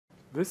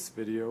This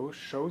video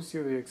shows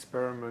you the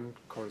experiment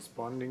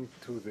corresponding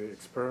to the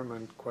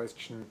experiment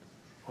question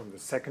on the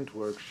second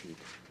worksheet.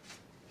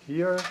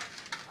 Here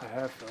I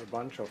have a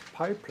bunch of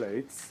pie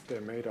plates. They're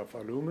made of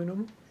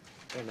aluminum,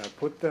 and I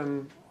put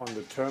them on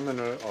the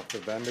terminal of the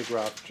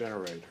VanDeGraaf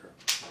generator.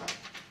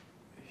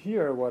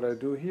 Here, what I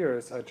do here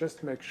is I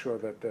just make sure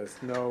that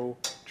there's no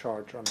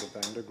charge on the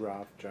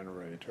VanDeGraaf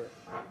generator.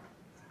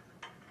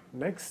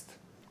 Next,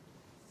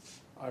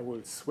 I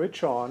will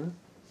switch on,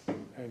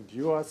 and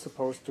you are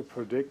supposed to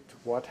predict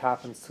what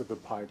happens to the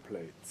pie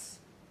plates.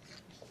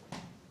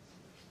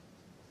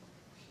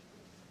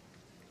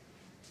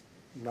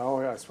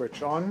 Now I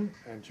switch on,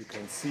 and you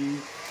can see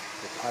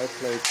the pie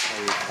plates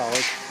are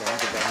repelled from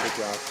the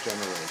VanDeGraaf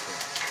generator.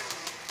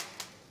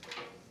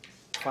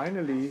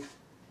 Finally,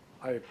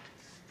 I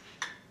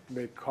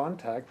make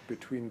contact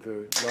between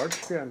the large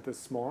sphere and the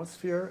small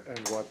sphere,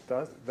 and what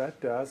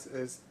that does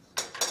is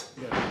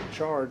that the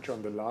charge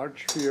on the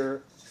large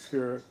sphere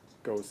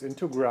goes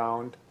into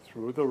ground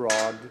through the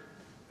rod,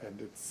 and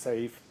it's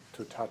safe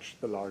to touch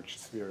the large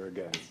sphere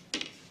again.